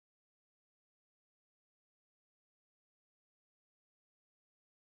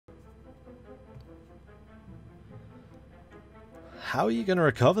How are you going to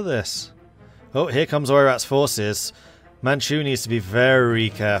recover this? Oh, here comes Oirat's forces. Manchu needs to be very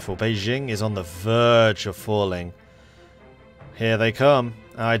careful. Beijing is on the verge of falling. Here they come.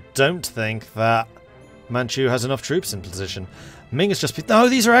 I don't think that Manchu has enough troops in position. Ming has just been... No,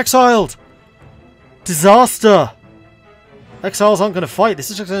 these are exiled! Disaster! Exiles aren't going to fight. This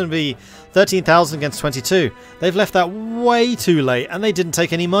is just going to be 13,000 against 22. They've left that way too late, and they didn't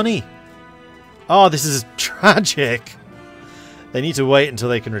take any money. Oh, this is tragic. They need to wait until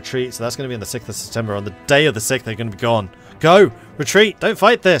they can retreat, so that's going to be on the 6th of September. On the day of the 6th, they're going to be gone. Go! Retreat! Don't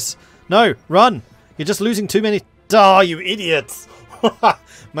fight this! No! Run! You're just losing too many... Ah, you idiots!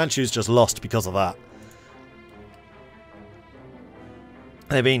 Manchu's just lost because of that.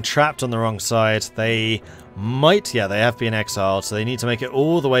 They're being trapped on the wrong side. They might... Yeah, they have been exiled, so they need to make it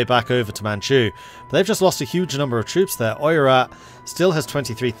all the way back over to Manchu. But they've just lost a huge number of troops there. Oirat still has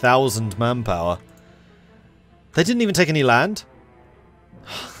 23,000 manpower. They didn't even take any land.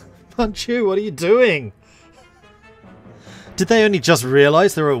 Manchu, what are you doing? Did they only just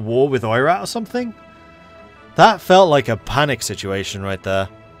realise they were at war with Oirat or something? That felt like a panic situation right there.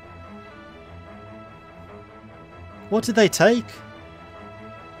 What did they take?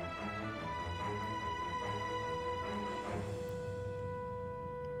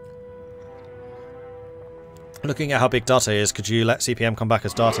 Looking at how big Date is, could you let CPM come back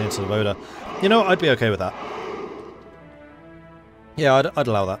as Date into the Voda? You know, I'd be okay with that. Yeah, I'd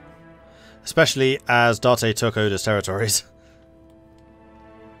allow that. Especially as Date took Oda's territories.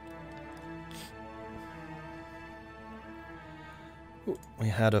 Ooh, we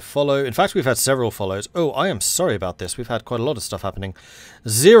had a follow. In fact, we've had several follows. Oh, I am sorry about this. We've had quite a lot of stuff happening.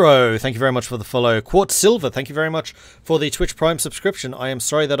 Zero, thank you very much for the follow. Quartz Silver, thank you very much for the Twitch Prime subscription. I am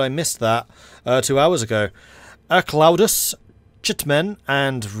sorry that I missed that 2 hours ago. Claudus, Chitmen,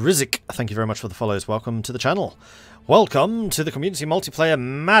 and Rizik, thank you very much for the follows. Welcome to the channel. Welcome to the Community Multiplayer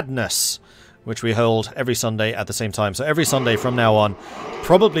Madness, which we hold every Sunday at the same time. So every Sunday from now on,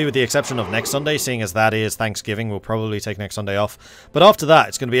 probably with the exception of next Sunday, seeing as that is Thanksgiving, we'll probably take next Sunday off. But after that,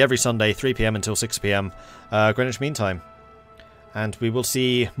 it's going to be every Sunday, 3 PM until 6 PM, Greenwich Mean Time. And we will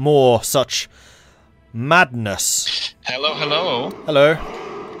see more such madness. Hello, hello. Hello.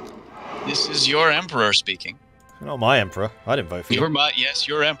 This is your Emperor speaking. You're not my Emperor. I didn't vote for you. Yes,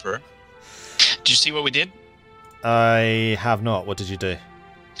 your Emperor. Did you see what we did? I have not. What did you do?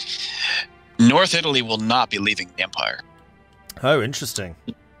 North Italy will not be leaving the Empire. Oh, interesting.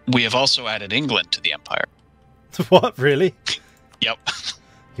 We have also added England to the Empire. What, really? Yep.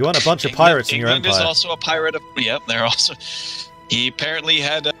 You want a bunch of pirates in your empire? England is also a pirate of... Yep, they're also... He apparently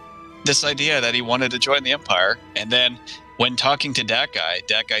had this idea that he wanted to join the Empire, and then when talking to that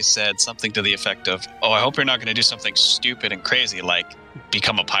guy said something to the effect of, "Oh, I hope you're not going to do something stupid and crazy like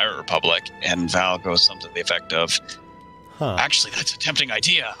become a pirate republic." And Val goes something to the effect of, "Actually, that's a tempting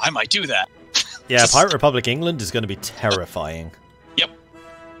idea. I might do that." Yeah, Pirate Republic England is going to be terrifying. Yep.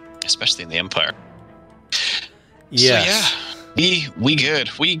 Especially in the Empire. Yes. So yeah, we good.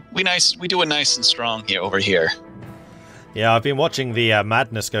 We do it nice and strong here over here. Yeah, I've been watching the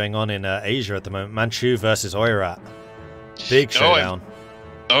madness going on in Asia at the moment. Manchu versus Oirat. Big showdown.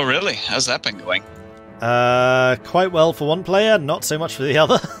 Oh, really? How's that been going? Quite well for one player, not so much for the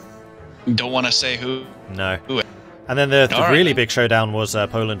other. Don't want to say who. No. Who. And then the really big showdown was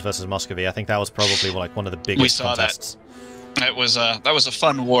Poland versus Muscovy. I think that was probably like one of the biggest we saw contests. That was a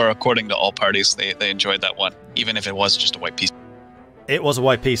fun war according to all parties. They enjoyed that one, even if it was just a white piece. It was a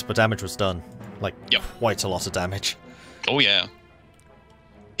white piece, but damage was done. Like quite a lot of damage. Oh yeah.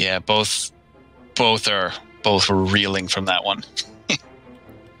 Yeah, both were reeling from that one.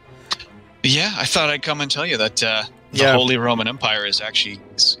 Yeah, I thought I'd come and tell you that the Holy Roman Empire is actually...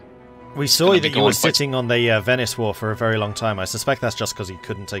 We saw that you were sitting on the Venice War for a very long time. I suspect that's just because he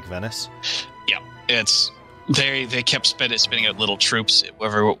couldn't take Venice. Yeah, it's... They kept spinning out little troops,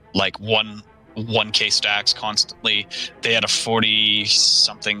 whatever, like 1K stacks constantly. They had a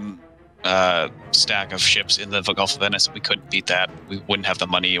 40-something stack of ships in the Gulf of Venice. We couldn't beat that. We wouldn't have the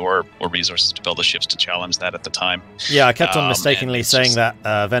money or resources to build the ships to challenge that at the time. Yeah, I kept on mistakenly saying that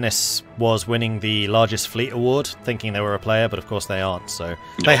Venice was winning the largest fleet award, thinking they were a player, but of course they aren't. So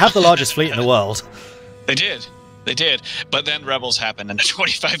they have the largest fleet in the world. They did. But then rebels happened, and a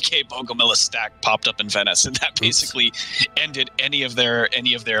 25k Bogomila stack popped up in Venice, and that basically ended any of their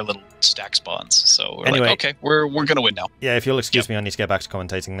little stack spawns. So we're like, okay, we're gonna win now. Yeah, if you'll excuse me, I need to get back to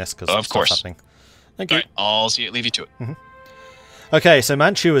commentating this because of course. Happening. Thank you. All right, I'll leave you to it. Okay, so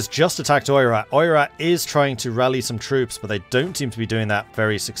Manchu has just attacked Oirat. Oirat is trying to rally some troops, but they don't seem to be doing that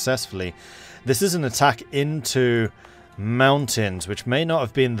very successfully. This is an attack into mountains, which may not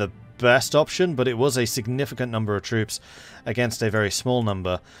have been the best option, but it was a significant number of troops against a very small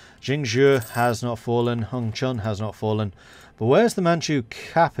number. Jingzhou has not fallen. Hongchun has not fallen. But where's the Manchu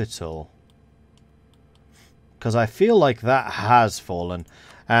capital? Because I feel like that has fallen.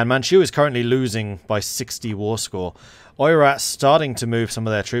 And Manchu is currently losing by 60 war score. Oirat starting to move some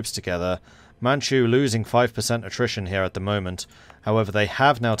of their troops together. Manchu losing 5% attrition here at the moment. However, they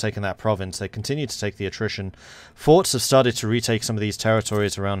have now taken that province. They continue to take the attrition. Forts have started to retake some of these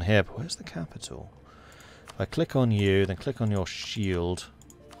territories around here. But where's the capital? If I click on you, then click on your shield.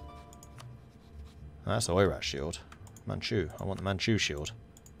 That's the Oirat shield. Manchu. I want the Manchu shield.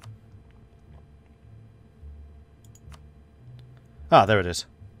 Ah, there it is.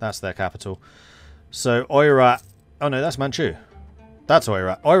 That's their capital. So Oirat... Oh no, that's Manchu. That's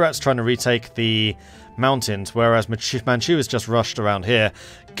Oirat. Oirat's trying to retake the mountains, whereas Manchu is just rushed around here,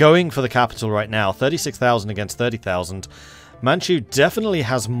 going for the capital right now. 36,000 against 30,000. Manchu definitely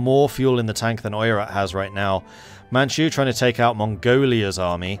has more fuel in the tank than Oirat has right now. Manchu trying to take out Mongolia's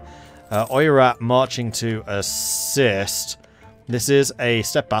army. Oirat marching to assist. This is a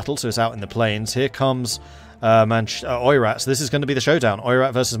step battle, so it's out in the plains. Here comes Oirat. So this is going to be the showdown.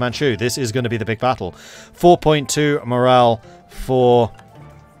 Oirat versus Manchu. This is going to be the big battle. 4.2 morale for...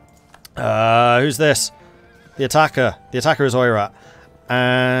 who's this? The attacker. The attacker is Oirat.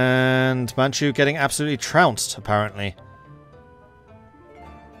 And Manchu getting absolutely trounced, apparently.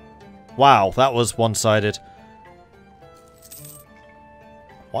 Wow, that was one-sided.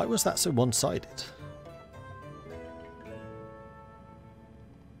 Why was that so one-sided?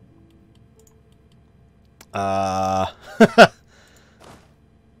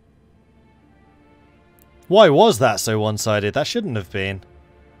 Why was that so one-sided? That shouldn't have been.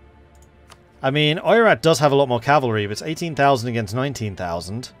 I mean, Oirat does have a lot more cavalry, but it's 18,000 against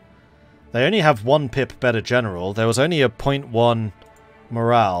 19,000. They only have 1 pip better general. There was only a 0.1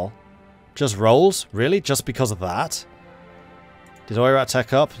 morale. Just rolls? Really? Just because of that? Did Oirat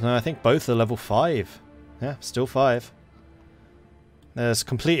tech up? No, I think both are level 5. Yeah, still 5. There's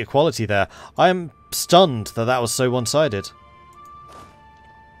complete equality there. I am stunned that that was so one-sided.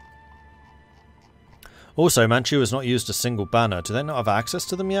 Also, Manchu has not used a single banner. Do they not have access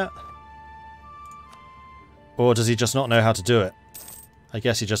to them yet? Or does he just not know how to do it? I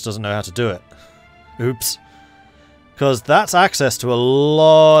guess he just doesn't know how to do it. Oops. Because that's access to a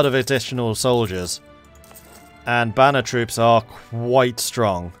lot of additional soldiers. And banner troops are quite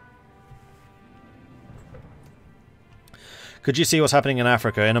strong. Could you see what's happening in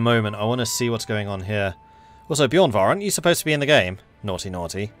Africa? In a moment, I want to see what's going on here. Also, Bjornvar, aren't you supposed to be in the game? Naughty,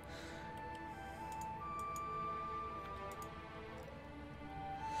 naughty.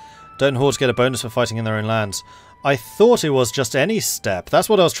 Don't hordes get a bonus for fighting in their own lands? I thought it was just any step. That's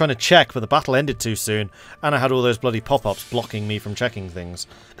what I was trying to check, but the battle ended too soon, and I had all those bloody pop-ups blocking me from checking things.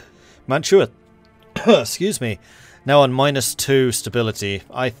 Mantua, excuse me, now on -2 stability.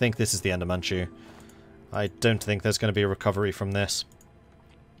 I think this is the end of Manchu. I don't think there's going to be a recovery from this.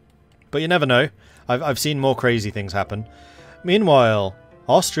 But you never know. I've seen more crazy things happen. Meanwhile,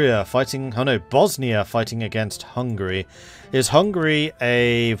 Austria fighting... Oh no, Bosnia fighting against Hungary. Is Hungary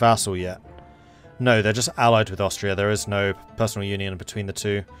a vassal yet? No, they're just allied with Austria. There is no personal union between the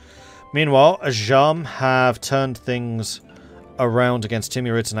two. Meanwhile, Ajam have turned things around against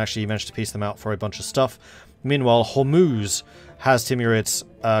Timurids and actually managed to piece them out for a bunch of stuff. Meanwhile, Hormuz has Timurids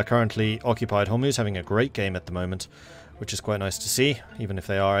currently occupied. Hormuz having a great game at the moment, which is quite nice to see, even if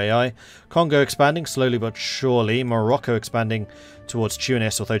they are AI. Congo expanding slowly but surely. Morocco expanding towards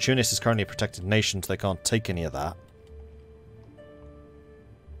Tunis, although Tunis is currently a protected nation, so they can't take any of that.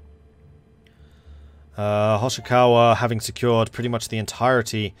 Hoshikawa having secured pretty much the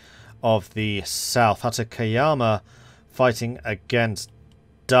entirety of the south. Hatakeyama fighting against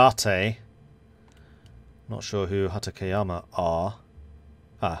Date. Not sure who Hatakeyama are.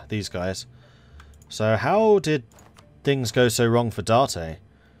 Ah, these guys. So how did things go so wrong for Date?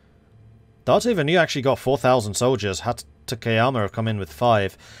 Date Venu actually got 4,000 soldiers. Hatakeyama have come in with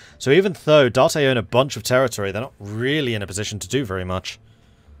 5. So even though Date own a bunch of territory, they're not really in a position to do very much.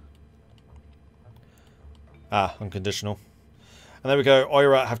 Ah, unconditional. And there we go.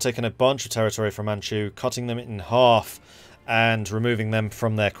 Oirat have taken a bunch of territory from Manchu, cutting them in half and removing them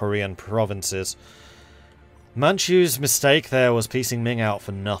from their Korean provinces. Manchu's mistake there was piecing Ming out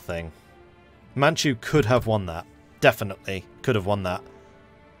for nothing. Manchu could have won that. Definitely could have won that.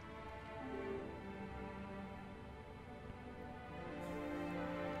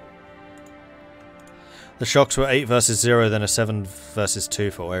 The shocks were 8 versus 0, then a 7 versus 2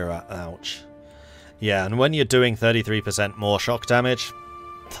 for Oirat. Ouch. Yeah, and when you're doing 33% more shock damage,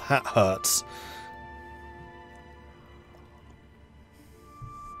 that hurts.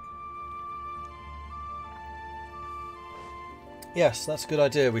 Yes, that's a good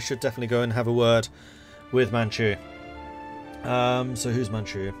idea. We should definitely go and have a word with Manchu. So who's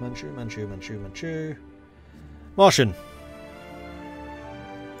Manchu? Manchu. Martian.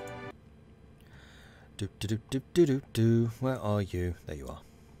 Do. Where are you? There you are.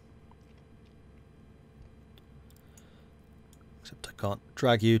 Except I can't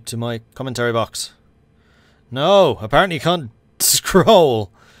drag you to my commentary box. No, apparently you can't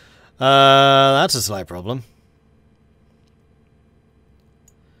scroll. That's a slight problem.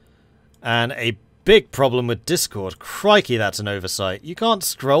 And a big problem with Discord. Crikey, that's an oversight. You can't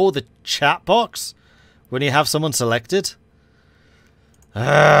scroll the chat box when you have someone selected.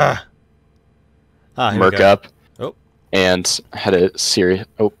 Here Merc up. Oh. And had a serious...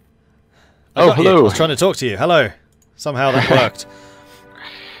 Oh, hello. hello. I was trying to talk to you. Hello. Somehow that worked.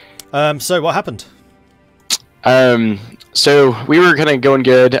 So what happened? So we were kind of going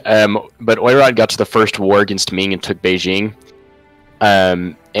good, but Oirat got to the first war against Ming and took Beijing.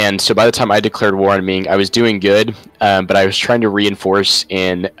 And so by the time I declared war on Ming, I was doing good, but I was trying to reinforce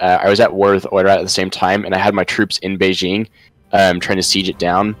I was at war with Oirat at the same time, and I had my troops in Beijing, trying to siege it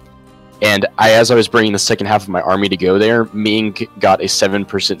down. And as I was bringing the second half of my army to go there, Ming got a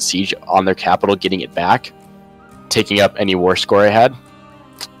 7% siege on their capital, getting it back, taking up any war score I had,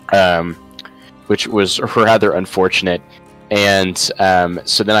 which was rather unfortunate. And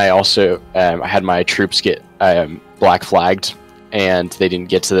so then I also I had my troops get black flagged, and they didn't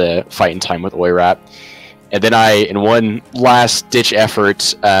get to the fight in time with Oirat. And then I, in one last-ditch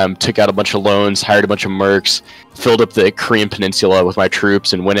effort, took out a bunch of loans, hired a bunch of mercs, filled up the Korean Peninsula with my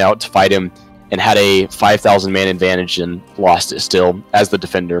troops, and went out to fight him, and had a 5,000-man advantage and lost it still as the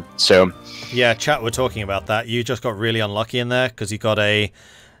defender. So, yeah, chat were talking about that. You just got really unlucky in there because you got a...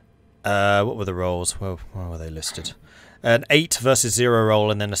 what were the rolls? Well, where were they listed? An 8 versus 0 roll,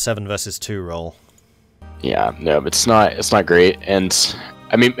 and then a 7 versus 2 roll. Yeah, no, it's not great. And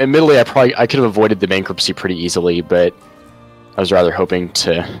I mean, admittedly, I could have avoided the bankruptcy pretty easily, but I was rather hoping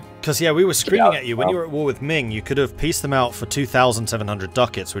to. Because yeah, we were screaming at you when you were at war with Ming. You could have pieced them out for 2,700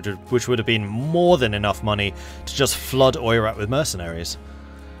 ducats, which would have been more than enough money to just flood Oirat with mercenaries.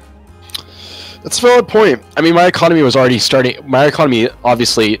 That's a valid point. I mean, my economy was already starting. My economy,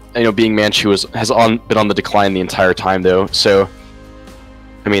 obviously, being Manchu has been on the decline the entire time, though. So,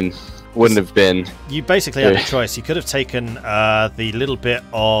 I mean, wouldn't have been... You basically had a choice. You could have taken the little bit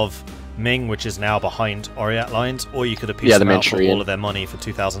of Ming, which is now behind Oirat lines, or you could have pieced them out for all of their money for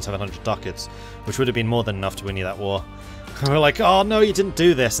 2,700 ducats, which would have been more than enough to win you that war. We're like, oh no, you didn't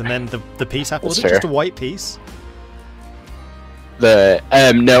do this, and then the peace happened. Was it just a white peace?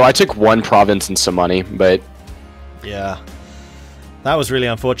 No, I took one province and some money, but... Yeah. That was really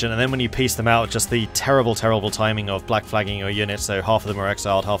unfortunate, and then when you piece them out, just the terrible, terrible timing of black flagging your units, so half of them are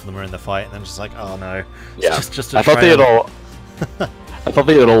exiled, half of them are in the fight, and then just like, oh no. Yeah, just I thought they had all... I thought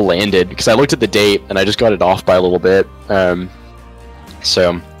they had all landed, because I looked at the date, and I just got it off by a little bit,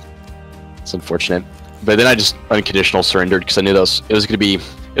 so... It's unfortunate. But then I just unconditional surrendered, because I knew it was going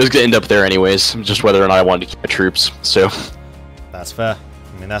to end up there anyways, just whether or not I wanted to keep my troops, so... That's fair.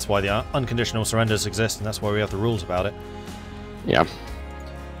 I mean, that's why the unconditional surrenders exist, and that's why we have the rules about it. Yeah.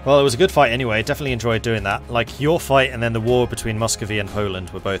 Well, it was a good fight anyway. Definitely enjoyed doing that. Like, your fight and then the war between Muscovy and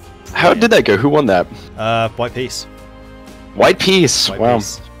Poland were both brilliant. How did that go? Who won that? White Peace. White Peace! Wow.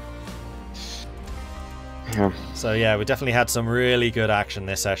 Peace. Yeah. So, yeah, we definitely had some really good action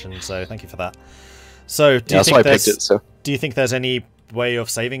this session, so thank you for that. So, do you think there's any way of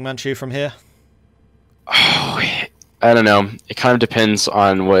saving Manchu from here? Oh, I don't know. It kind of depends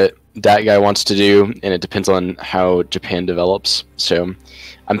on what that guy wants to do, and it depends on how Japan develops. So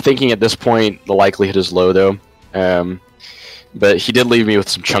I'm thinking at this point the likelihood is low, though. But he did leave me with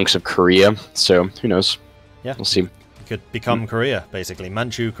some chunks of Korea, so who knows? Yeah, we'll see. You could become Korea, basically.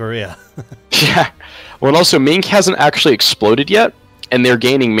 Manchu Korea. Yeah. Well, and also Ming hasn't actually exploded yet, and they're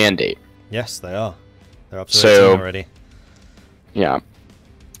gaining mandate. Yes, they are. They're up to 13 already. Yeah.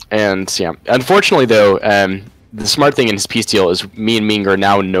 And, yeah. Unfortunately, though, the smart thing in his peace deal is me and Ming are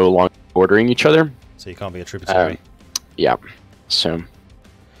now no longer bordering each other. So you can't be a tributary. Yeah. So,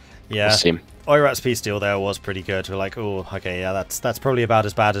 yeah. We'll see. Oirat's peace deal there was pretty good. We're like, oh, okay, yeah, that's probably about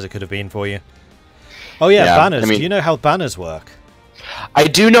as bad as it could have been for you. Oh, yeah, banners. I mean, do you know how banners work? I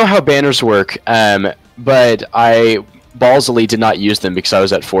do know how banners work, but I ballsily did not use them because I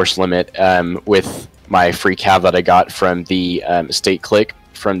was at force limit with my free cav that I got from the state click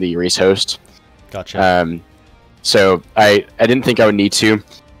from the race host. Gotcha. So I didn't think I would need to,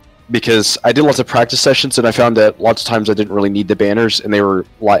 because I did lots of practice sessions, and I found that lots of times I didn't really need the banners, and they were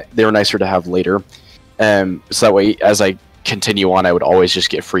nicer to have later. So that way, as I continue on, I would always just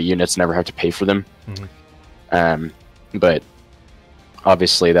get free units, never have to pay for them. Mm-hmm. But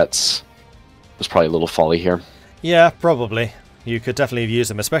obviously that's was probably a little folly here. Yeah, probably. You could definitely have used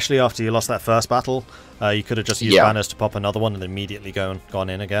them, especially after you lost that first battle. You could have just used banners to pop another one and immediately gone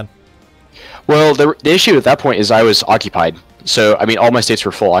in again. Well, the issue at that point is I was occupied. So, I mean, all my states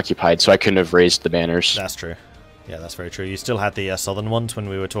were full occupied, so I couldn't have raised the banners. That's true. Yeah, that's very true. You still had the southern ones when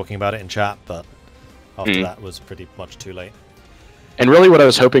we were talking about it in chat, but after that was pretty much too late. And really what I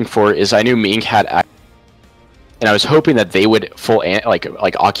was hoping for is I knew Ming had... And I was hoping that they would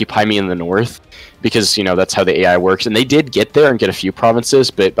like occupy me in the north, because, you know, that's how the AI works. And they did get there and get a few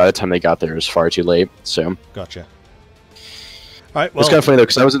provinces, but by the time they got there, it was far too late, so... Gotcha. Alright, well... It's kind of funny, though,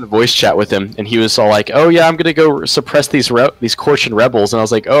 because I was in the voice chat with him, and he was all like, oh, yeah, I'm going to go suppress these Kortian rebels. And I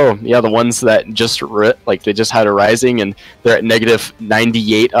was like, oh, yeah, the ones that just, they just had a rising, and they're at negative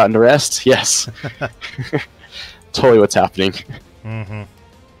 98 unrest? Yes. Totally what's happening. Mm-hmm.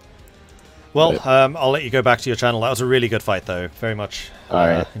 Well, I'll let you go back to your channel. That was a really good fight, though. Very much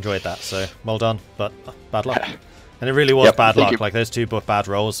enjoyed that, so well done, but bad luck. And it really was bad luck. Like, those two both bad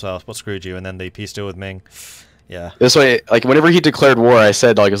rolls, what screwed you, and then the peace deal with Ming. Yeah. This way, like, whenever he declared war, I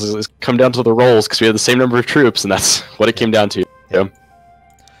said, like, it's come down to the rolls, because we had the same number of troops, and that's what it came down to. Yeah.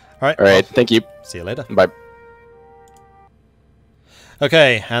 Alright, well, thank you. See you later. Bye.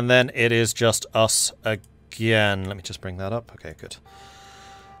 Okay, and then it is just us again. Let me just bring that up. Okay, good.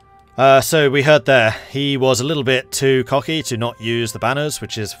 So we heard there, he was a little bit too cocky to not use the banners,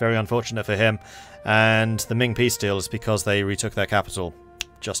 which is very unfortunate for him, and the Ming peace deal is because they retook their capital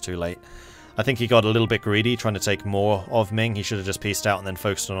just too late. I think he got a little bit greedy trying to take more of Ming. He should have just peaced out and then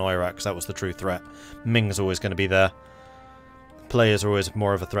focused on Iraq, because that was the true threat. Ming's always going to be there. Players are always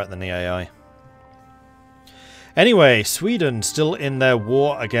more of a threat than the AI. Anyway, Sweden still in their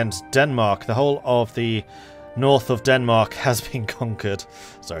war against Denmark. The whole of the north of Denmark has been conquered.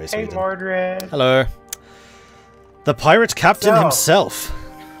 Sorry, Sweden. Hey, Mordred. Hello. The pirate captain himself.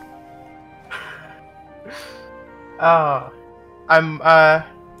 I'm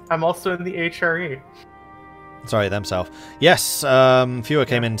also in the HRE. Sorry, themself. Yes, Fewer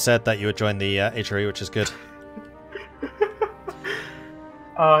came in and said that you would join the HRE, which is good.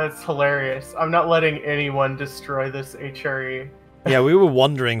 Oh, it's hilarious. I'm not letting anyone destroy this HRE. Yeah, we were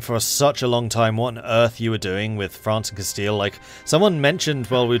wondering for such a long time what on earth you were doing with France and Castile. Like, someone mentioned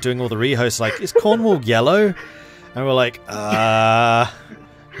while we were doing all the rehosts, like, is Cornwall yellow? And we're like,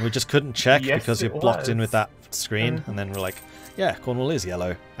 we just couldn't check because you're blocked in with that screen. And then we're like, yeah, Cornwall is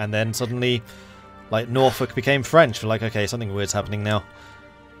yellow. And then suddenly, like, Norfolk became French. We're like, okay, something weird's happening now.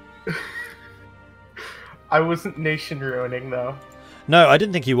 I wasn't nation ruining, though. No, I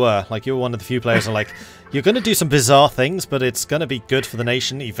didn't think you were. Like, you were one of the few players who are like, you're going to do some bizarre things, but it's going to be good for the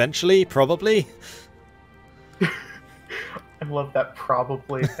nation eventually, probably. I love that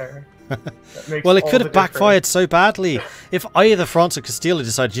probably there. Well, it could have backfired so badly. If either France or Castile had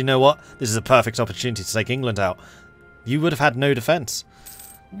decided, you know what, this is a perfect opportunity to take England out, you would have had no defense.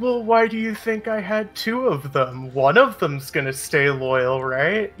 Well, why do you think I had two of them? One of them's going to stay loyal,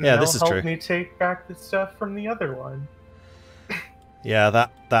 right? And yeah, this is true. help me take back the stuff from the other one. Yeah,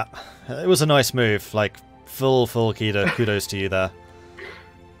 it was a nice move. Like, full kudos to you there.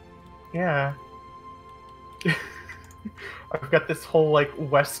 Yeah. I've got this whole, like,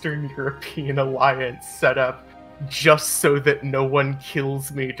 Western European alliance set up just so that no one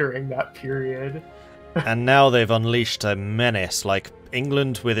kills me during that period. And now they've unleashed a menace, like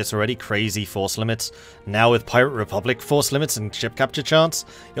England with its already crazy force limits, now with Pirate Republic force limits and ship capture chance,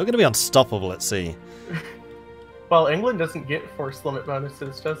 you're going to be unstoppable at sea. Well, England doesn't get force limit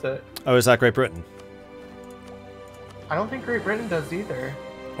bonuses, does it? Oh, is that Great Britain? I don't think Great Britain does either.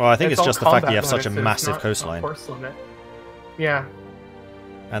 Well, I think it's just the fact that you have such a massive coastline. Force limit. Yeah.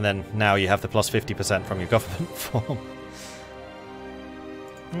 And then now you have the plus 50% from your government form.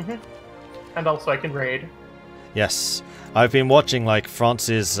 And also I can raid. Yes. I've been watching, like,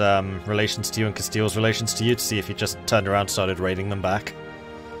 France's relations to you and Castile's relations to you to see if you just turned around and started raiding them back.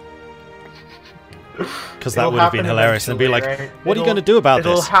 Because that would have been hilarious. And be like, right? What are you going to do about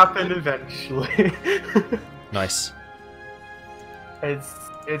this? It'll happen eventually. Nice.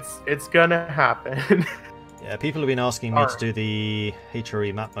 It's gonna happen. Yeah, people have been asking me to do the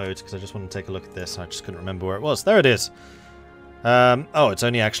HRE map mode because I just want to take a look at this. I just couldn't remember where it was. There it is. Oh, it's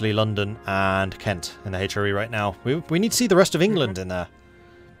only actually London and Kent in the HRE right now. We need to see the rest of England in there.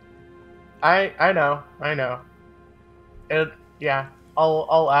 I know. Yeah,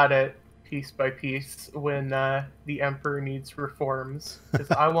 I'll add it piece by piece when the Emperor needs reforms,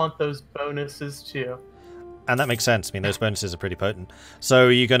 because I want those bonuses too. And that makes sense. I mean, those bonuses are pretty potent. So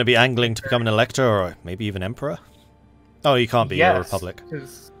are you going to be angling to become an elector or maybe even emperor? Oh, you can't be. You're a republic.